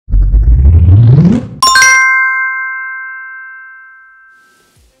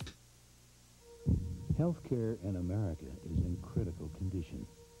Healthcare in America is in critical condition.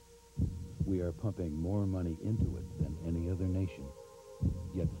 We are pumping more money into it than any other nation.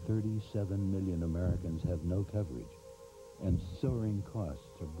 Yet 37 million Americans have no coverage, and soaring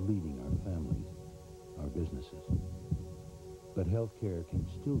costs are bleeding our families, our businesses. But healthcare can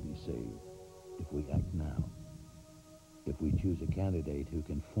still be saved if we act now. If we choose a candidate who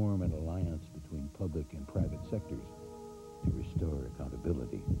can form an alliance between public and private sectors to restore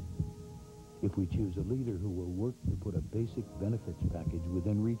accountability. If we choose a leader who will work to put a basic benefits package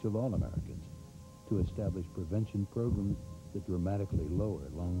within reach of all Americans, to establish prevention programs that dramatically lower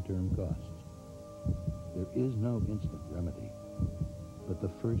long-term costs. There is no instant remedy, but the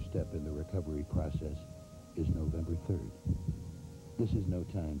first step in the recovery process is November 3rd. This is no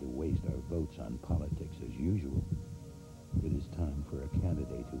time to waste our votes on politics as usual. It is time for a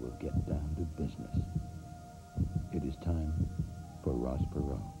candidate who will get down to business. It is time for Ross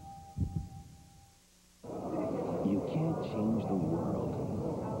Perot. You can't change the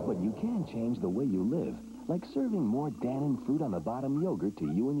world, but you can change the way you live, like serving more Dannon fruit on the bottom yogurt to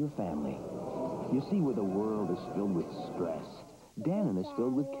you and your family. You see, where the world is filled with stress, Dannon is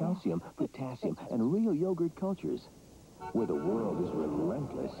filled with calcium, potassium, and real yogurt cultures. Where the world is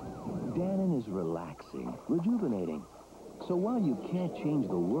relentless, Dannon is relaxing, rejuvenating. So while you can't change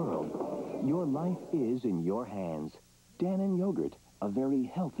the world, your life is in your hands. Dannon yogurt, a very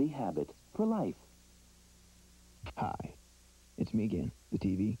healthy habit for life. Hi, it's me again, the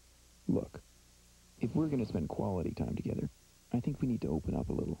TV. Look, if we're going to spend quality time together, I think we need to open up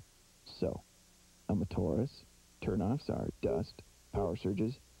a little. So, I'm a Taurus. Turn-offs are dust, power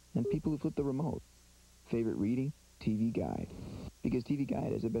surges, and people who flip the remote. Favorite reading? TV Guide. Because TV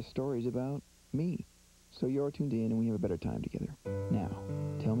Guide has the best stories about me. So you're tuned in and we have a better time together. Now,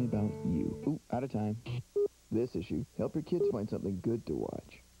 tell me about you. Ooh, out of time. This issue, help your kids find something good to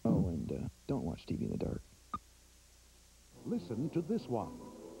watch. Oh, and don't watch TV in the dark. Listen to this one.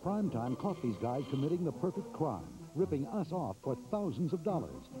 Primetime caught these guys committing the perfect crime, ripping us off for thousands of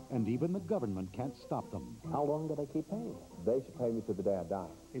dollars, and even the government can't stop them. How long do they keep paying? They should pay me to the day I die.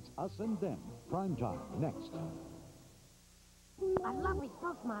 It's Us and Them. Primetime, next. Our lovely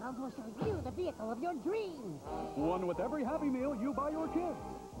spokesmodels will show you the vehicle of your dreams. One with every Happy Meal you buy your kids.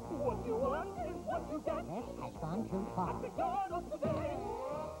 What you want is what you get. This has gone too far.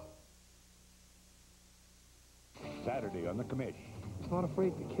 Saturday on the Commish. He's not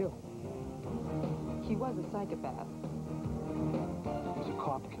afraid to kill. He was a psychopath. He's a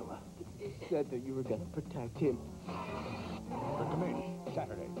cop killer. He said that you were going to protect him. The Commish,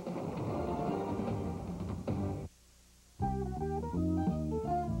 Saturday.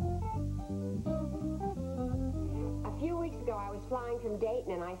 A few weeks ago, I was flying from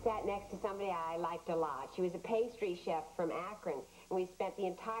Dayton, and I sat next to somebody I liked a lot. She was a pastry chef from Akron, and we spent the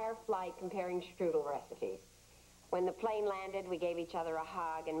entire flight comparing strudel recipes. When the plane landed, we gave each other a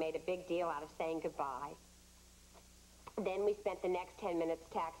hug and made a big deal out of saying goodbye. Then we spent the next 10 minutes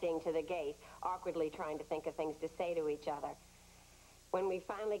taxiing to the gate, awkwardly trying to think of things to say to each other. When we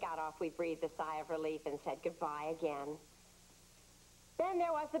finally got off, we breathed a sigh of relief and said goodbye again. Then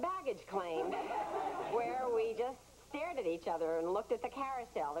there was the baggage claim, where we just stared at each other and looked at the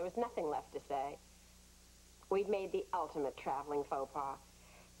carousel. There was nothing left to say. We'd made the ultimate traveling faux pas.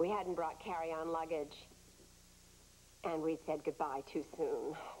 We hadn't brought carry-on luggage. And we'd said goodbye too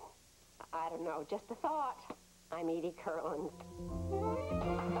soon. I don't know, just a thought. I'm Edie Kurland.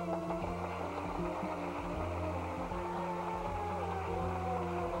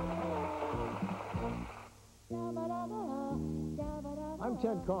 I'm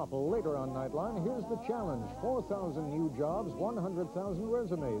Ted Koppel. Later on Nightline, here's the challenge. 4,000 new jobs, 100,000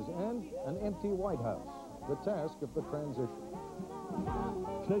 resumes, and an empty White House. The task of the transition.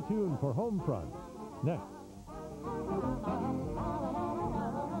 Stay tuned for Homefront. Next.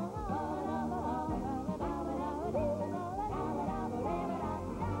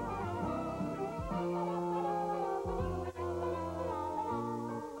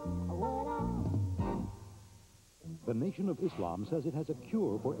 The Nation of Islam says it has a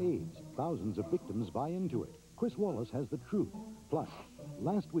cure for AIDS. Thousands of victims buy into it. Chris Wallace has the truth. Plus,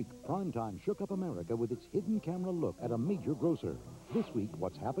 last week, Primetime shook up America with its hidden camera look at a major grocer. This week,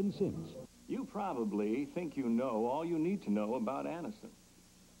 what's happened since. You probably think you know all you need to know about Anacin.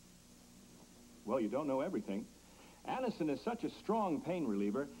 Well, you don't know everything. Anacin is such a strong pain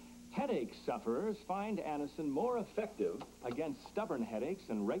reliever, headache sufferers find Anacin more effective against stubborn headaches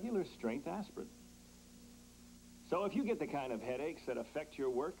than regular strength aspirin. So if you get the kind of headaches that affect your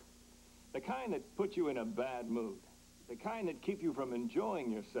work, the kind that put you in a bad mood, the kind that keep you from enjoying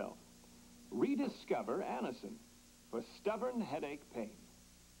yourself, rediscover Anacin for stubborn headache pain.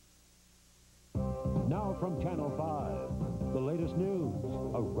 Now from Channel 5, the latest news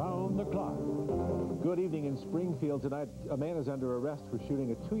around the clock. Good evening in Springfield tonight. A man is under arrest for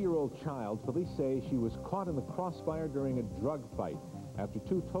shooting a 2-year-old child. Police say she was caught in the crossfire during a drug fight after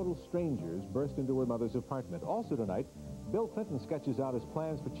 2 total strangers burst into her mother's apartment. Also tonight, Bill Clinton sketches out his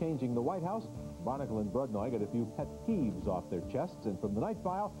plans for changing the White House. Barnacle and Brodnoy get a few pet peeves off their chests. And from the Night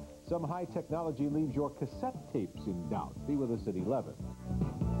File, some high technology leaves your cassette tapes in doubt. Be with us at 11.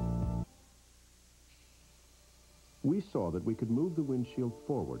 We saw that we could move the windshield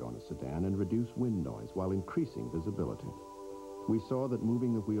forward on a sedan and reduce wind noise while increasing visibility. We saw that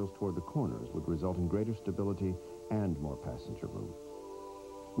moving the wheels toward the corners would result in greater stability and more passenger room.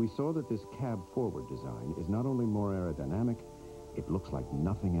 We saw that this cab-forward design is not only more aerodynamic, it looks like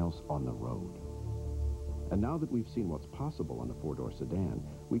nothing else on the road. And now that we've seen what's possible on a 4-door sedan,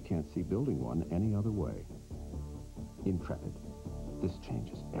 we can't see building one any other way. Intrepid. This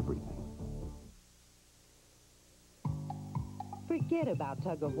changes everything. Forget about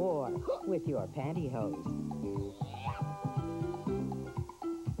tug-of-war with your pantyhose.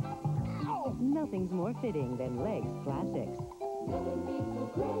 Nothing's more fitting than Legs Classics.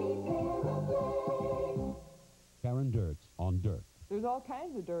 Karen Dirtz on Dirt. There's all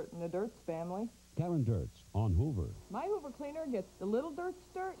kinds of dirt in the Dirtz family. Karen Dirtz on Hoover. My Hoover cleaner gets the little Dirt's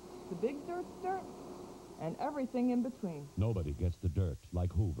dirt, the big Dirt's dirt, and everything in between. Nobody gets the dirt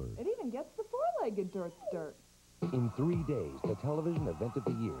like Hoover. It even gets the 4-legged Dirt's dirt. In 3 days, the television event of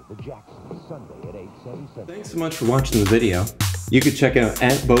the year, The Jacksons, Sunday at 8/7 Central. Thanks so much for watching the video. You can check out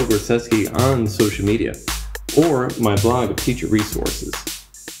 @BoGorseski on social media, or my blog of teacher resources.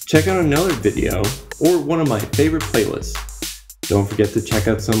 Check out another video, or one of my favorite playlists. Don't forget to check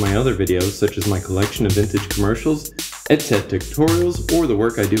out some of my other videos, such as my collection of vintage commercials, Edtech tutorials, or the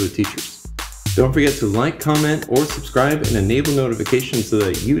work I do with teachers. Don't forget to like, comment, or subscribe, and enable notifications so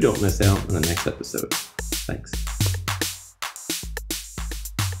that you don't miss out on the next episode. Thanks.